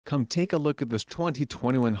Come take a look at this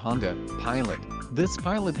 2021 Honda Pilot. This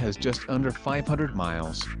Pilot has just under 500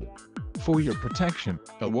 miles. For your protection,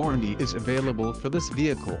 a warranty is available for this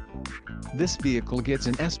vehicle. This vehicle gets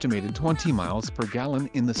an estimated 20 miles per gallon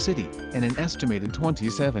in the city, and an estimated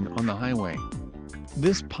 27 on the highway.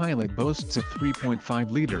 This Pilot boasts a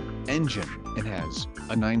 3.5-liter engine, and has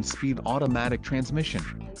a 9-speed automatic transmission.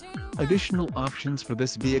 Additional options for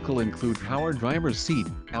this vehicle include power driver's seat,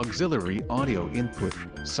 auxiliary audio input,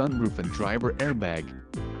 sunroof and driver airbag.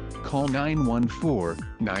 Call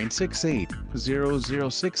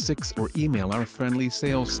 914-968-0066 or email our friendly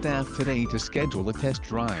sales staff today to schedule a test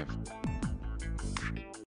drive.